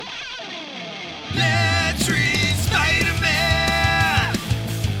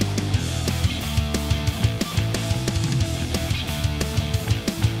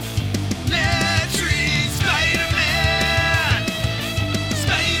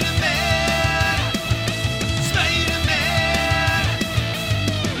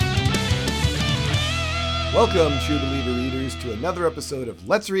Welcome, True Believer readers, to another episode of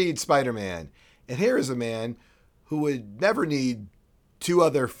Let's Read Spider-Man. And here is a man who would never need two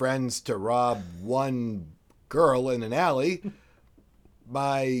other friends to rob one girl in an alley.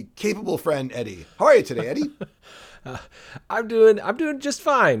 My capable friend, Eddie. How are you today, Eddie? I'm doing just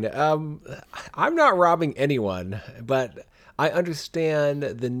fine. I'm not robbing anyone, but I understand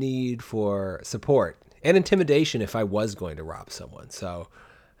the need for support and intimidation if I was going to rob someone. So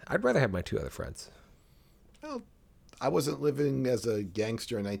I'd rather have my two other friends. Well, I wasn't living as a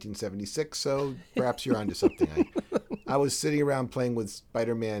gangster in 1976, so perhaps you're onto something. I was sitting around playing with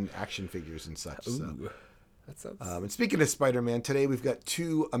Spider-Man action figures and such. Ooh, that sounds... And speaking of Spider-Man, today we've got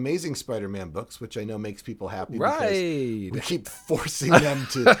two amazing Spider-Man books, which I know makes people happy right. because we keep forcing them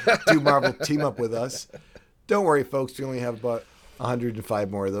to do Marvel team up with us. Don't worry, folks. We only have about 105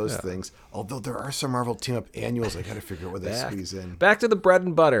 more of those things. Although there are some Marvel team up annuals, I got to figure out where they squeeze in. Back to the bread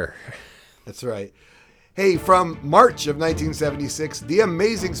and butter. That's right. Hey, from March of 1976, The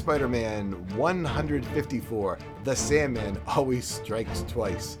Amazing Spider-Man 154, The Sandman Always Strikes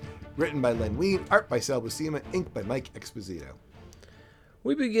Twice. Written by Len Wein, art by Sal Buscema, ink by Mike Exposito.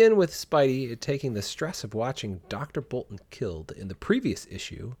 We begin with Spidey taking the stress of watching Dr. Bolton killed in the previous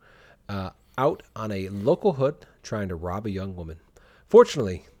issue out on a local hood trying to rob a young woman.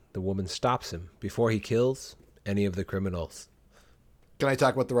 Fortunately, the woman stops him before he kills any of the criminals. Can I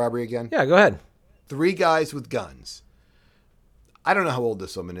talk about the robbery again? Yeah, go ahead. 3 guys with guns. I don't know how old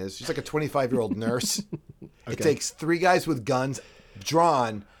this woman is. She's like a 25-year-old nurse. Okay. It takes 3 guys with guns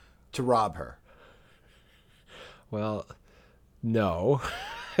drawn to rob her. Well, no,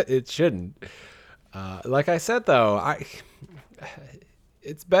 it shouldn't. Like I said, though,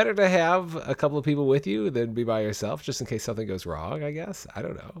 it's better to have a couple of people with you than be by yourself, just in case something goes wrong, I guess. I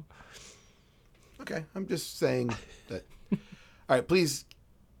don't know. Okay, I'm just saying that. All right, please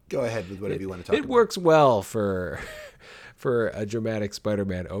go ahead with whatever you want to talk about. It works well for a dramatic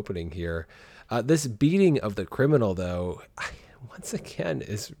Spider-Man opening here. This beating of the criminal, though, once again,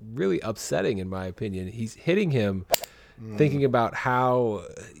 is really upsetting, in my opinion. He's hitting him thinking about how,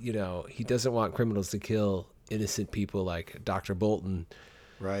 he doesn't want criminals to kill innocent people like Dr. Bolton.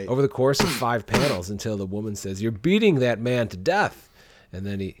 Right. Over the course of 5 panels until the woman says, "You're beating that man to death." And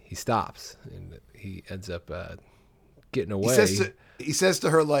then he stops and he ends up getting away. He says to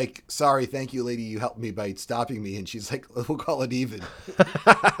her, like, "Sorry, thank you, lady, you helped me by stopping me." And she's like, "We'll call it even."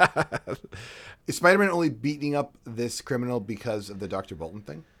 Is Spider-Man only beating up this criminal because of the Dr. Bolton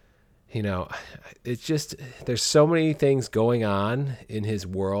thing? It's just, there's so many things going on in his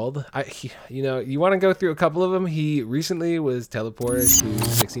world. You want to go through a couple of them? He recently was teleported to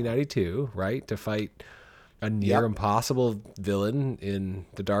 1692, right, to fight a near impossible villain in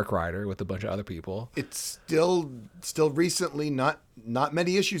the Dark Rider with a bunch of other people. It's still recently, not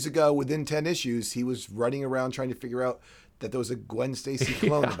many issues ago, within 10 issues, he was running around trying to figure out that there was a Gwen Stacy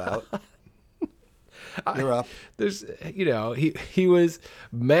clone about. You're up. There's, he was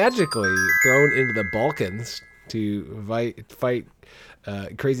magically thrown into the Balkans to fight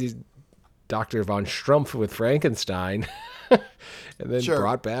crazy Dr. von Strumpf with Frankenstein, and then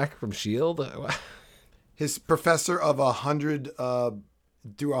brought back from S.H.I.E.L.D. His professor of 100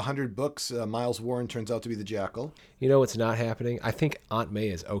 through 100 books, Miles Warren, turns out to be the Jackal. You know what's not happening? I think Aunt May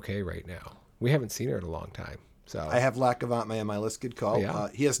is okay right now. We haven't seen her in a long time. So I have Lack of Aunt May on my list. Good call. Yeah.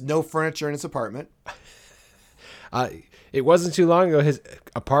 He has no furniture in his apartment. It wasn't too long ago his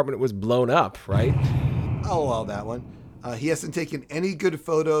apartment was blown up, right? I'll allow that one. He hasn't taken any good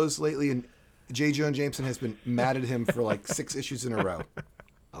photos lately, and J. Jonah Jameson has been mad at him for like 6 issues in a row.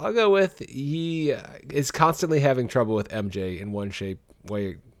 I'll go with he is constantly having trouble with MJ in one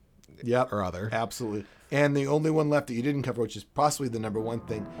way or other. Absolutely. And the only one left that you didn't cover, which is possibly the number one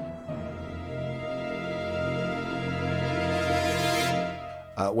thing.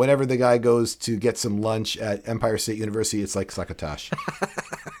 Whenever the guy goes to get some lunch at Empire State University, it's like succotash.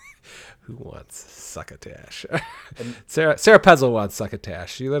 Who wants succotash? Sarah Pezel wants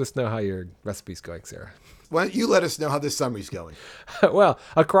succotash. You let us know how your recipe's going, Sarah. Why don't you let us know how this summary's going? Well,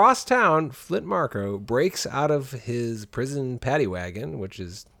 across town, Flint Marko breaks out of his prison paddy wagon, which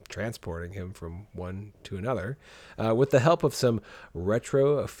is transporting him from one to another, with the help of some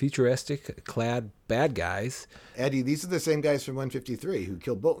retro futuristic clad bad guys. Eddie, these are the same guys from 153 who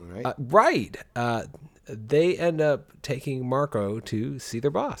killed Bolton, right? Right. They end up taking Marko to see their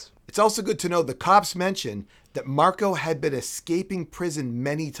boss. It's also good to know the cops mention that Marko had been escaping prison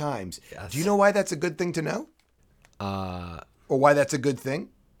many times. Yes. Do you know why that's a good thing to know? Or why that's a good thing?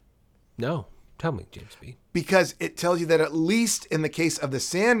 No. Tell me, James B. Because it tells you that at least in the case of the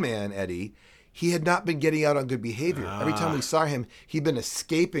Sandman, Eddie, he had not been getting out on good behavior. Every time we saw him, he'd been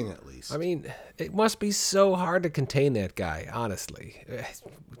escaping at least. I mean, it must be so hard to contain that guy, honestly.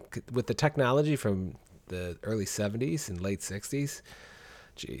 With the technology from the early 70s and late 60s,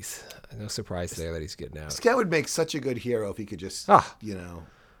 geez, no surprise there that he's getting out. This guy would make such a good hero if he could just,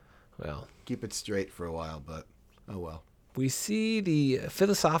 well, keep it straight for a while, but oh well. We see the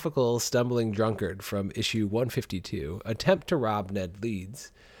philosophical stumbling drunkard from issue 152 attempt to rob Ned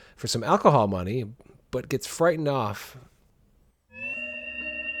Leeds for some alcohol money, but gets frightened off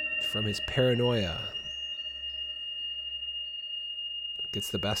from his paranoia. Gets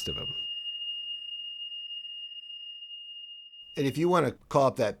the best of him. And if you want to call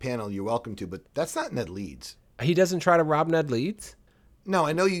up that panel, you're welcome to, but that's not Ned Leeds. He doesn't try to rob Ned Leeds? No,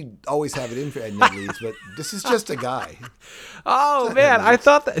 I know you always have it in for Ned Leeds, but this is just a guy. Oh, man, I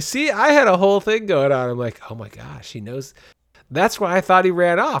thought that. See, I had a whole thing going on. I'm like, oh my gosh, he knows. That's why I thought he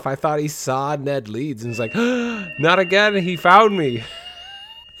ran off. I thought he saw Ned Leeds and was like, not again, he found me.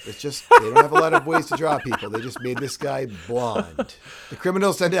 It's just, they don't have a lot of ways to draw people. They just made this guy blonde. The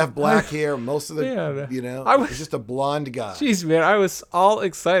criminals tend to have black hair. Most of the, it's just a blonde guy. Jeez, man, I was all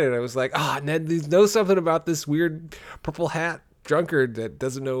excited. I was like, Ned Leeds knows something about this weird purple hat drunkard that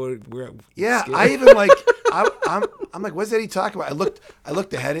doesn't know where. Yeah, I even like, I'm like, what's Eddie talking about? I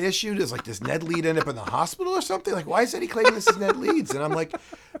looked ahead of issue. It's like, does Ned Leeds end up in the hospital or something? Like, why is Eddie claiming this is Ned Leeds? And I'm like,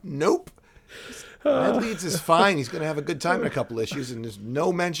 nope. Ned Leeds is fine. He's going to have a good time in a couple issues, and there's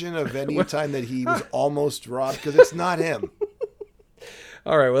no mention of any time that he was almost robbed because it's not him.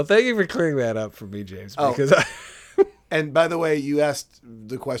 All right. Well, thank you for clearing that up for me, James. Because and by the way, you asked,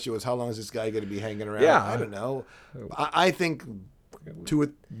 the question was, how long is this guy going to be hanging around? Yeah. I don't know. I think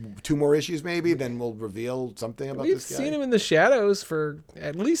two more issues maybe, then we'll reveal something about this guy. We've seen him in the shadows for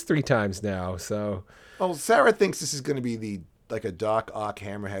at least 3 times now. So, well, Sarah thinks this is going to be like a Doc Ock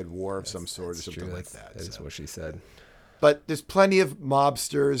Hammerhead war of some sort or something like that. That is what she said. But there's plenty of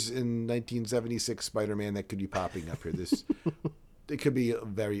mobsters in 1976 Spider-Man that could be popping up here. It could be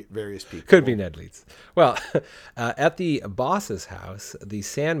various people. Could be Ned Leeds. Well, at the boss's house, the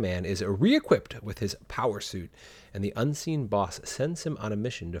Sandman is re-equipped with his power suit, and the unseen boss sends him on a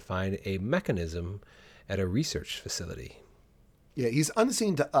mission to find a mechanism at a research facility. Yeah, he's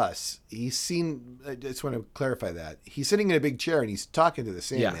unseen to us. He's seen. I just want to clarify that he's sitting in a big chair and he's talking to the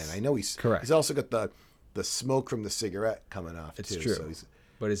Sandman. Yes, I know he's correct. He's also got the smoke from the cigarette coming off. It's too. true, so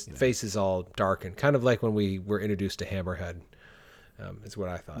but his face is all darkened, kind of like when we were introduced to Hammerhead. Is what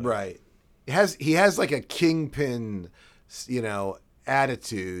I thought. Right. He has like a Kingpin,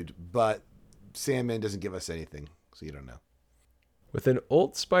 attitude, but Sandman doesn't give us anything, so you don't know. With an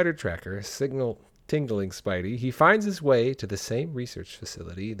old spider tracker, tingling Spidey, he finds his way to the same research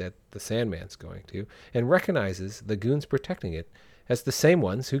facility that the Sandman's going to, and recognizes the goons protecting it as the same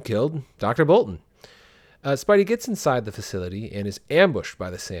ones who killed Dr. Bolton. Spidey gets inside the facility and is ambushed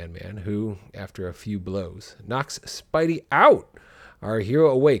by the Sandman, who, after a few blows, knocks Spidey out. Our hero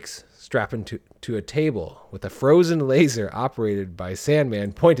awakes, strapped to a table with a frozen laser operated by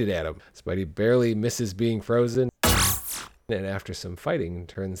Sandman pointed at him. Spidey barely misses being frozen, and after some fighting,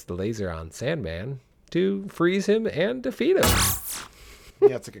 turns the laser on Sandman to freeze him and defeat him.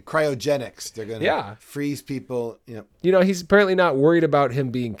 Yeah, it's like a cryogenics. They're going to freeze people. Yeah. He's apparently not worried about him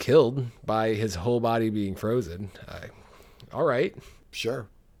being killed by his whole body being frozen. All right. Sure.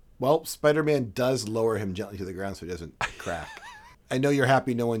 Well, Spider-Man does lower him gently to the ground so he doesn't crack. I know you're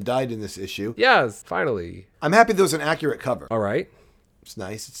happy no one died in this issue. Yes, finally. I'm happy there was an accurate cover. All right. It's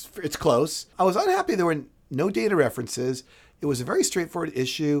nice. It's close. I was unhappy there were no data references. It was a very straightforward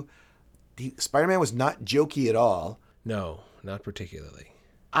issue. Spider-Man was not jokey at all. No, not particularly.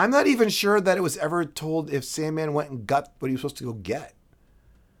 I'm not even sure that it was ever told if Sandman went and got what he was supposed to go get.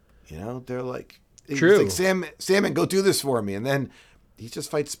 They're like, true. It's like, Sandman, go do this for me. And then he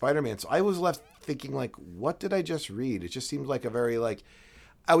just fights Spider-Man. So I was left thinking, like, what did I just read? It just seemed like a very,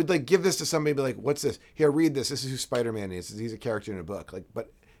 I would, give this to somebody and be like, what's this? Here, read this. This is who Spider-Man is. He's a character in a book.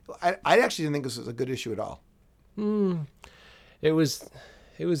 But I actually didn't think this was a good issue at all. It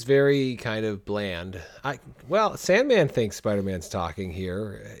was very kind of bland. Sandman thinks Spider-Man's talking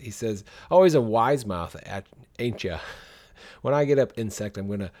here. He says, he's a wise mouth, ain't ya? When I get up insect, I'm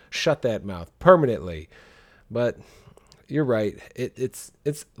going to shut that mouth permanently. But you're right. It's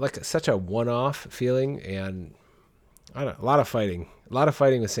like such a one-off feeling, and I don't know, a lot of fighting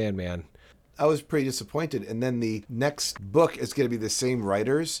with Sandman. I was pretty disappointed. And then the next book is going to be the same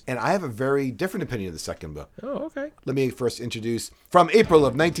writers, and I have a very different opinion of the second book. Oh, okay. Let me first introduce, from April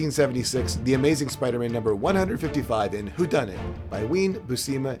of 1976, The Amazing Spider-Man number 155 in Whodunit by Ween,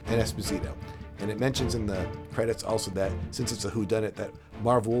 Buscema, and Esposito. And it mentions in the credits also that since it's a whodunit, that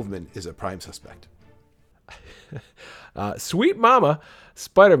Marv Wolfman is a prime suspect. Sweet mama,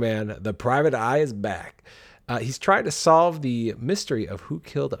 Spider-Man, the private eye is back. He's trying to solve the mystery of who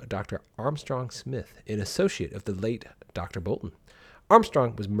killed Dr. Armstrong Smith, an associate of the late Dr. Bolton.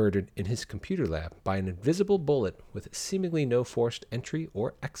 Armstrong was murdered in his computer lab by an invisible bullet with seemingly no forced entry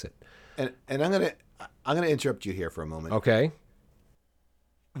or exit. And I'm gonna interrupt you here for a moment. Okay.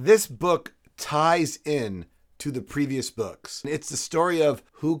 This book ties in to the previous books. It's the story of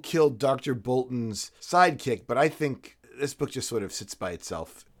who killed Dr. Bolton's sidekick, but I think this book just sort of sits by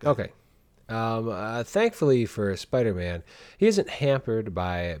itself. Okay. Thankfully for Spider-Man, he isn't hampered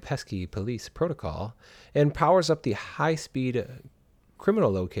by pesky police protocol and powers up the high-speed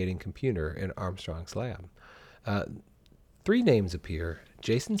criminal locating computer in Armstrong's lab. 3 names appear: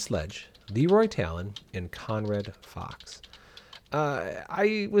 Jason Sledge, Leroy Talon, and Conrad Fox.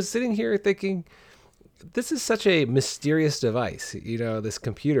 I was sitting here thinking, this is such a mysterious device, this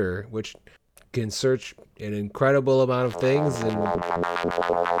computer, which can search an incredible amount of things and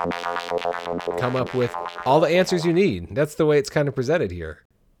come up with all the answers you need. That's the way it's kind of presented here.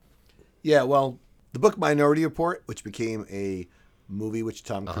 Yeah, well, the book Minority Report, which became a movie which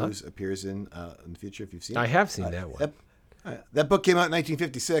Tom Cruise appears in the future, if you've seen it. I have seen that one. That book came out in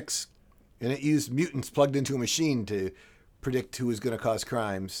 1956, and it used mutants plugged into a machine to predict who was going to cause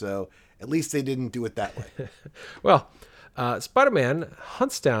crime. So at least they didn't do it that way. Well, Spider-Man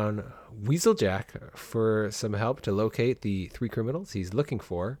hunts down Weasel Jack for some help to locate the 3 criminals he's looking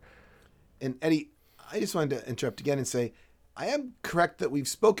for. And Eddie, I just wanted to interrupt again and say, I am correct that we've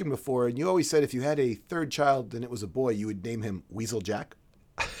spoken before, and you always said if you had a third child and it was a boy, you would name him Weasel Jack.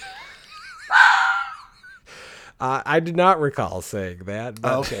 I did not recall saying that.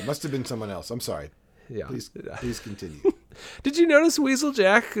 But... Oh, okay. It must have been someone else. I'm sorry. Yeah. Please continue. Did you notice Weasel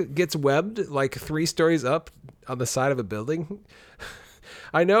Jack gets webbed like 3 stories up on the side of a building?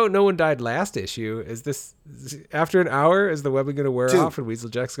 I know no one died last issue. Is this after an hour? Is the webbing going to wear 2. off and Weasel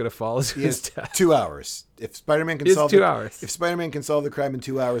Jack's going to fall to his death? 2 hours. If Spider-Man can solve 2 hours. If Spider-Man can solve the crime in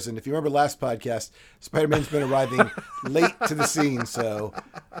 2 hours, and if you remember last podcast, Spider-Man's been arriving late to the scene, so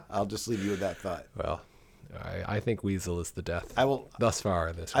I'll just leave you with that thought. Well, I think Weasel is the death. Thus far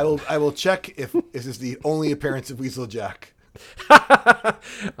in this. I will check if this is the only appearance of Weasel Jack.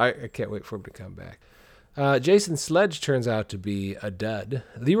 I can't wait for him to come back. Jason Sledge turns out to be a dud.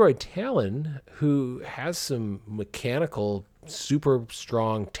 Leroy Talon, who has some mechanical, super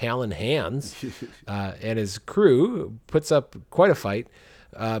strong Talon hands, and his crew puts up quite a fight,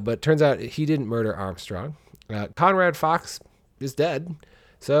 but turns out he didn't murder Armstrong. Conrad Fox is dead,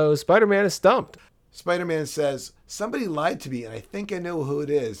 so Spider-Man is stumped. Spider-Man says, somebody lied to me, and I think I know who it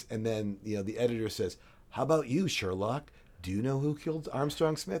is. And then, the editor says, how about you, Sherlock? Do you know who killed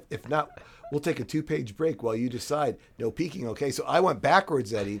Armstrong Smith? If not, we'll take a 2-page break while you decide. No peeking, okay? So I went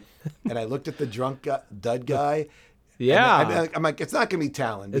backwards, Eddie, and I looked at the drunk dud guy. Yeah. I'm like, it's not going to be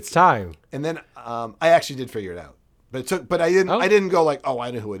Talon. It's time. And then I actually did figure it out. But I didn't go like, oh,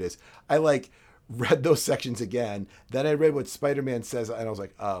 I know who it is. I read those sections again. Then I read what Spider-Man says, and I was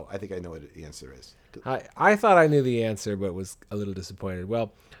like, oh, I think I know what the answer is. I thought I knew the answer, but was a little disappointed.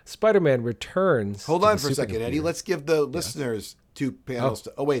 Well, Spider-Man returns. Hold on for a second, Eddie. Let's give the listeners 2 panels.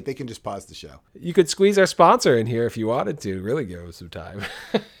 Oh, wait, they can just pause the show. You could squeeze our sponsor in here if you wanted to. Really give us some time.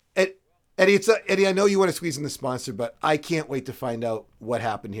 Eddie, I know you want to squeeze in the sponsor, but I can't wait to find out what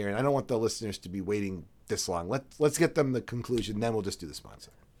happened here, and I don't want the listeners to be waiting this long. Let's get them the conclusion, then we'll just do the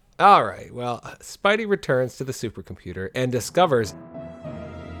sponsor. All right. Well, Spidey returns to the supercomputer and discovers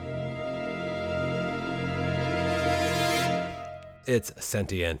it's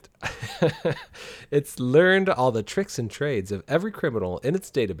sentient. It's learned all the tricks and trades of every criminal in its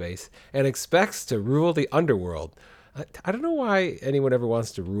database and expects to rule the underworld. I don't know why anyone ever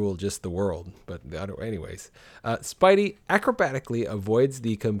wants to rule just the world, but anyways. Spidey acrobatically avoids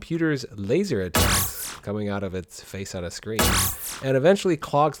the computer's laser attacks coming out of its face on a screen and eventually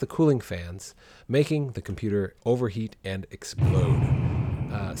clogs the cooling fans, making the computer overheat and explode.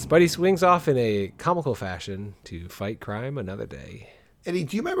 Spidey swings off in a comical fashion to fight crime another day. Eddie,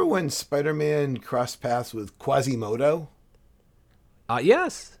 do you remember when Spider-Man crossed paths with Quasimodo?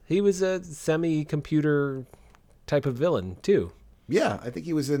 Yes, he was a semi-computer type of villain too. Yeah, I think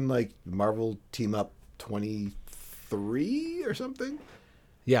he was in Marvel Team Up 23 or something.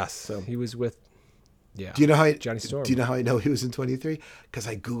 Yes, so he was with. Yeah. Do you know how Johnny Storm? Do you know how I know he was in 23? Because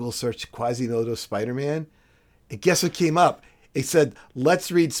I Google searched Quasimodo Spider-Man, and guess what came up? It said, "Let's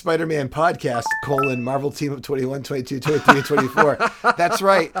read Spider-Man podcast: Marvel Team Up 21, 22, 23, and 24." That's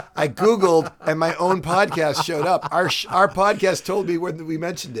right. I Googled, and my own podcast showed up. Our podcast told me when we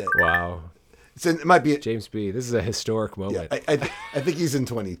mentioned it. Wow. It might be. James B. This is a historic Yeah, moment. I think he's in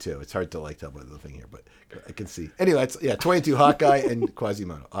 22. It's hard to like tell by the thing here, but I can see. Anyway, 22 Hawkeye and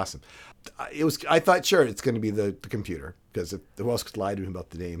Quasimodo. Awesome. I thought sure it's going to be the computer because if who else could lie to him about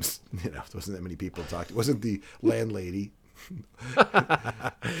the names? There wasn't that many people talking. It wasn't the landlady.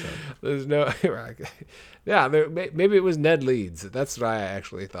 There's no. Yeah, maybe it was Ned Leeds. That's what I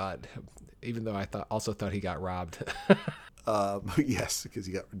actually thought. Even though I also thought he got robbed. Yes, because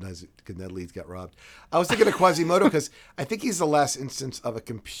Ned Leeds got robbed. I was thinking of Quasimodo because I think he's the last instance of a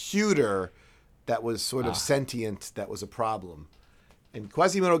computer that was sort of sentient that was a problem. And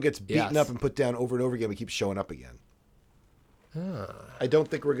Quasimodo gets beaten up and put down over and over again, but keeps showing up again. I don't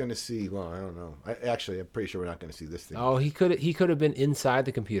think we're going to see. Well, I don't know. I'm pretty sure we're not going to see this thing. Oh, he could have been inside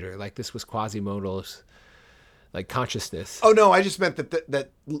the computer. Like this was Quasimodo's like consciousness. Oh no, I just meant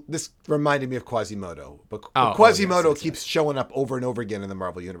that this reminded me of Quasimodo. But Quasimodo keeps showing up over and over again in the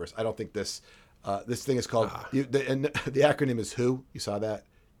Marvel universe. I don't think this thing is called the acronym is WHO. You saw that?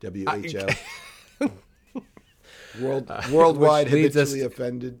 WHO. Worldwide habitually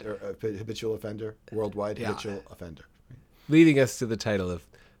offended or habitual offender. Worldwide habitual offender. Leading us to the title of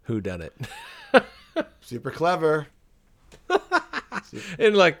Who Done It. Super clever.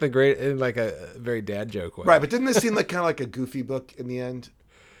 in like a very dad joke way. Right, but didn't this seem like kind of like a goofy book in the end?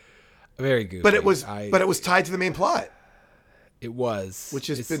 Very goofy. But it was tied to the main plot. It was. Which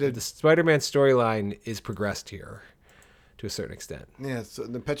has the Spider-Man storyline is progressed here to a certain extent. Yeah, so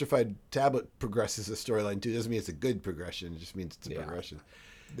the Petrified Tablet progresses the storyline too. Doesn't mean it's a good progression. It just means it's a progression.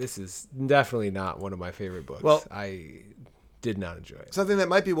 This is definitely not one of my favorite books. Well, I did not enjoy it. Something that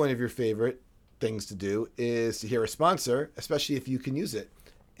might be one of your favorite things to do is to hear a sponsor, especially if you can use it.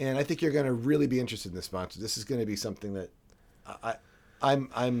 And I think you're going to really be interested in this sponsor. This is going to be something that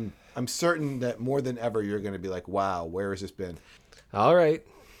I'm certain that more than ever you're going to be like, wow, where has this been? All right.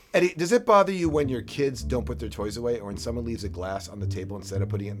 Eddie, does it bother you when your kids don't put their toys away or when someone leaves a glass on the table instead of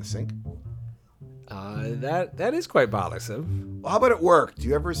putting it in the sink? That is quite bothersome. Well, how about at work? Do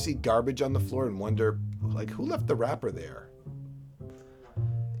you ever see garbage on the floor and wonder, like, who left the wrapper there?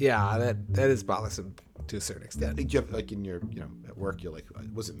 Yeah, that is bothersome to a certain extent. You have, like in your, at work, you're like,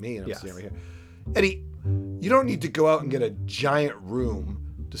 it wasn't me, and I'm sitting right here. Eddie, you don't need to go out and get a giant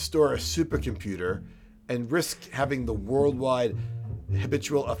room to store a supercomputer and risk having the worldwide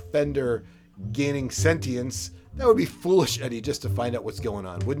habitual offender gaining sentience. That would be foolish, Eddie, just to find out what's going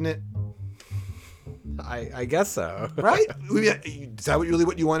on, wouldn't it? I guess so. Right? Is that really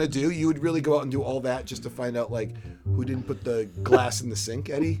what you want to do? You would really go out and do all that just to find out, like, who didn't put the glass in the sink,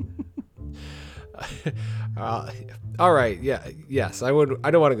 Eddie? All right. Yeah. Yes, I would. I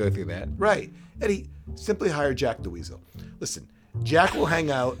don't want to go through that. Right. Eddie, simply hire Jack the Weasel. Listen, Jack will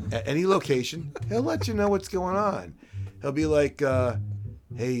hang out at any location. He'll let you know what's going on. He'll be like,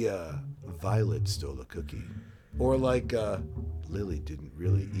 hey, Violet stole a cookie. Or like, Lily didn't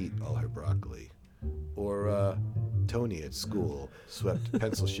really eat all her broccoli. Or Tony at school swept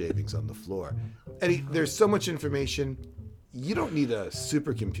pencil shavings on the floor. Eddie, there's so much information. You don't need a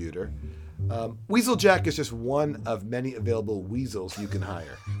supercomputer. Weasel Jack is just one of many available weasels you can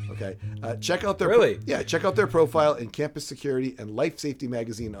hire. Okay, check out their check out their profile in Campus Security and Life Safety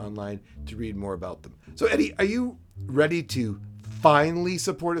Magazine online to read more about them. So Eddie, are you ready to finally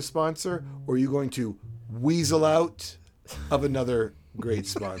support a sponsor, or are you going to weasel out of another great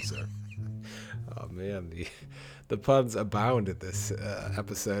sponsor? Oh man, the puns abound in this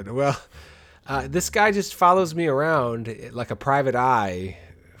episode. Well, this guy just follows me around like a private eye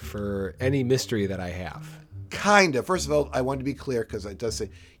for any mystery that I have. Kind of. First of all, I want to be clear because it does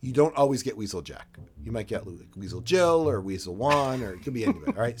say you don't always get Weasel Jack. You might get Weasel Jill or Weasel Juan, or it could be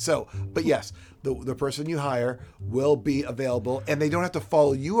anybody. All right. So, but yes, the person you hire will be available, and they don't have to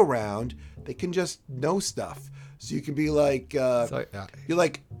follow you around. They can just know stuff. So you can be like,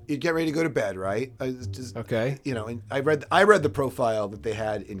 you get ready to go to bed, right? Okay. And I read the profile that they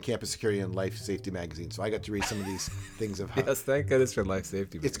had in Campus Security and Life Safety Magazine, so I got to read some of these things of how. Yes, thank goodness for Life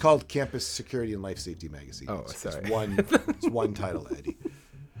Safety Magazine. It's called Campus Security and Life Safety Magazine. Oh, sorry. It's one title, Eddie.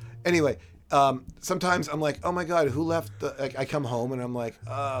 Anyway, sometimes I'm like, oh my God, who left I come home and I'm like,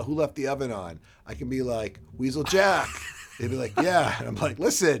 who left the oven on? I can be like, Weasel Jack. They'd be like, yeah. And I'm like,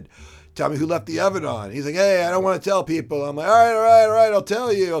 listen, tell me who left the oven on. He's like, hey, I don't want to tell people. I'm like, all right, I'll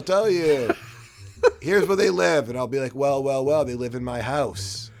tell you. Here's where they live. And I'll be like, well, they live in my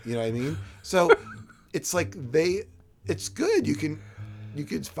house. You know what I mean? So it's like it's good. You can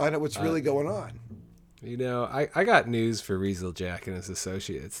find out what's really going on. I got news for Weasel Jack and his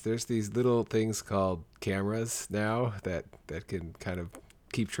associates. There's these little things called cameras now that can kind of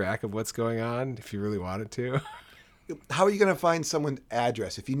keep track of what's going on if you really wanted to. how are you going to find someone's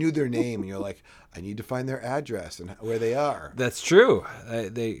address if you knew their name and you're like, I need to find their address and where they are? That's true.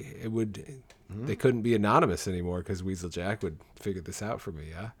 They couldn't be anonymous anymore because Weasel Jack would figure this out for me.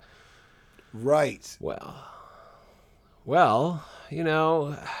 Yeah. Right. Well,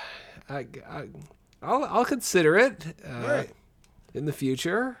 I'll consider it Right. in the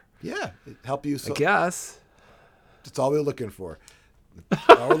future. Yeah, it help you. I guess. That's all we're looking for.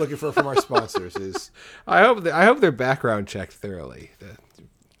 All we're looking for from our sponsors is. I hope they're background checked thoroughly.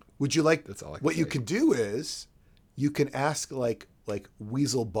 Would you like? That's all I can what you say. can do is, you can ask like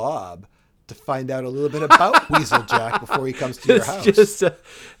Weasel Bob to find out a little bit about Weasel Jack before he comes to your house.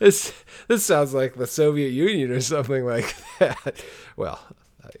 This sounds like the Soviet Union or something like that. Well,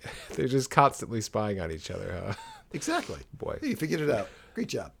 they're just constantly spying on each other, huh? Exactly. Boy. Hey, you figured it out. Great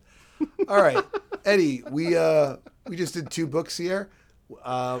job. All right, Eddie, we just did 2 books here.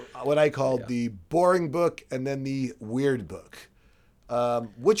 What I called the boring book and then the weird book.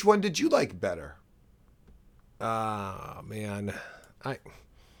 Which one did you like better? Man,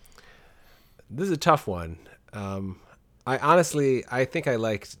 this is a tough one. I think I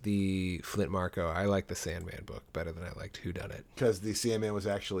liked the Flint Marko. I liked the Sandman book better than I liked Whodunit. Because the Sandman was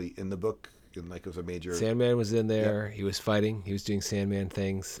actually in the book, and like it was a major. Sandman was in there. He was fighting. He was doing Sandman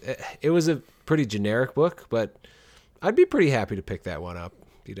things. It was a pretty generic book, but I'd be pretty happy to pick that one up.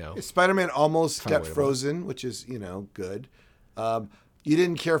 Spider-Man almost Find a got way to frozen, which is good. You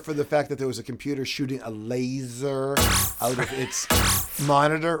didn't care for the fact that there was a computer shooting a laser out of its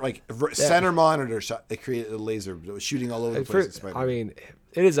monitor, center monitor shot. They created a laser that was shooting all over the place. In Spider-Man. I mean,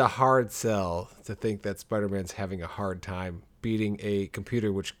 it is a hard sell to think that Spider-Man's having a hard time beating a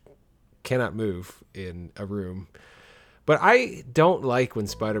computer which cannot move in a room. But I don't like when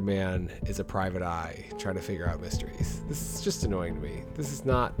Spider-Man is a private eye trying to figure out mysteries. This is just annoying to me. This is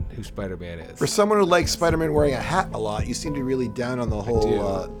not who Spider-Man is. For someone who likes Spider-Man wearing a hat a lot, you seem to be really down on the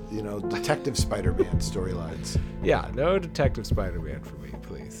whole, Detective Spider-Man storylines. Yeah, no Detective Spider-Man for me,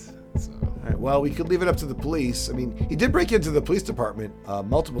 please. So. All right, well, we could leave it up to the police. I mean, he did break into the police department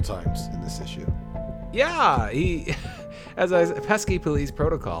multiple times in this issue. Yeah, he has pesky police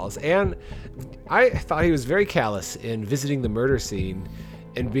protocols, and I thought he was very callous in visiting the murder scene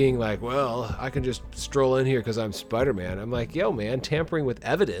and being like, well, I can just stroll in here because I'm Spider-Man. I'm like, yo, man, tampering with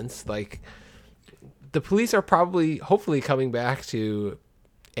evidence. Like, the police are hopefully coming back to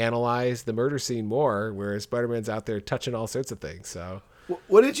analyze the murder scene more, whereas Spider-Man's out there touching all sorts of things. So,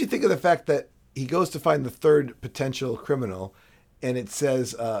 what did you think of the fact that he goes to find the third potential criminal, and it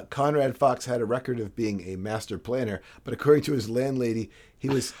says Conrad Fox had a record of being a master planner, but according to his landlady, he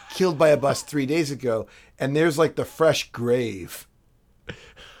was killed by a bus 3 days ago, and there's like the fresh grave.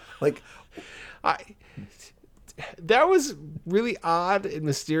 Like, that was really odd and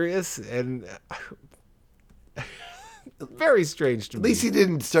mysterious and very strange to me. At least he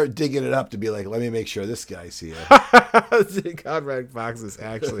didn't start digging it up to be like, let me make sure this guy's here. Conrad Fox is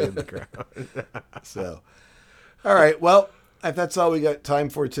actually in the ground. So, all right. Well, if that's all we got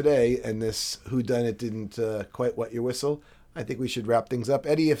time for today, and this whodunit didn't quite wet your whistle, I think we should wrap things up.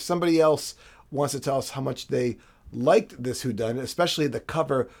 Eddie, if somebody else wants to tell us how much they liked this whodunit, especially the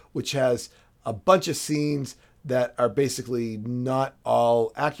cover, which has a bunch of scenes that are basically not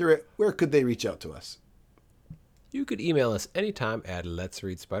all accurate, where could they reach out to us? You could email us anytime at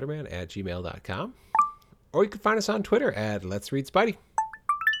letsreadspiderman@gmail.com, or you can find us on Twitter at letsreadspidey.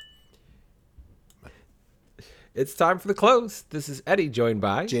 It's time for the close. This is Eddie, joined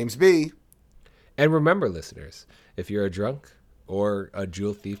by James B. And remember, listeners, if you're a drunk or a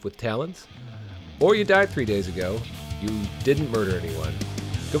jewel thief with talons, or you died 3 days ago, you didn't murder anyone.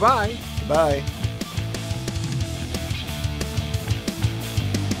 Goodbye. Bye.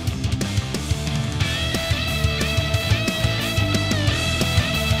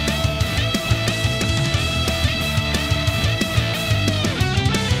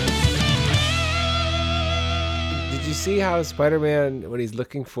 Did you see how Spider-Man, when he's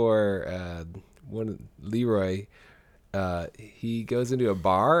looking for Leroy, he goes into a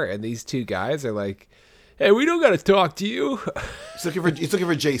bar and these two guys are like, "Hey, we don't got to talk to you." He's looking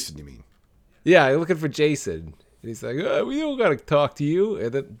for Jason, you mean? Yeah, they're looking for Jason. And he's like, "We don't got to talk to you."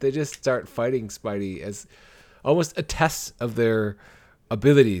 And then they just start fighting Spidey as almost a test of their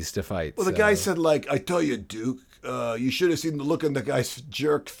abilities to fight. Well, the guy said, like, I tell you, Duke, you should have seen the look on the guy's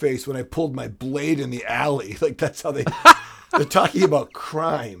jerk face when I pulled my blade in the alley. Like, that's how they're talking about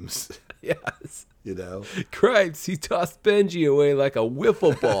crimes. Yes. You know? Cripes, he tossed Benji away like a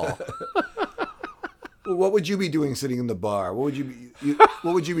wiffle ball. Well, what would you be doing sitting in the bar? What would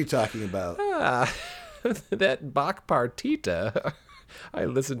you be talking about? That Bach Partita I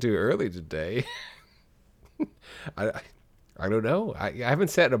listened to early today. I don't know. I haven't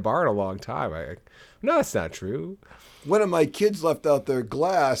sat in a bar in a long time. No, that's not true. One of my kids left out their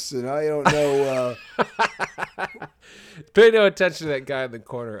glass, and I don't know. Pay no attention to that guy in the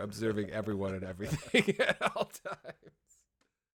corner observing everyone and everything at all times.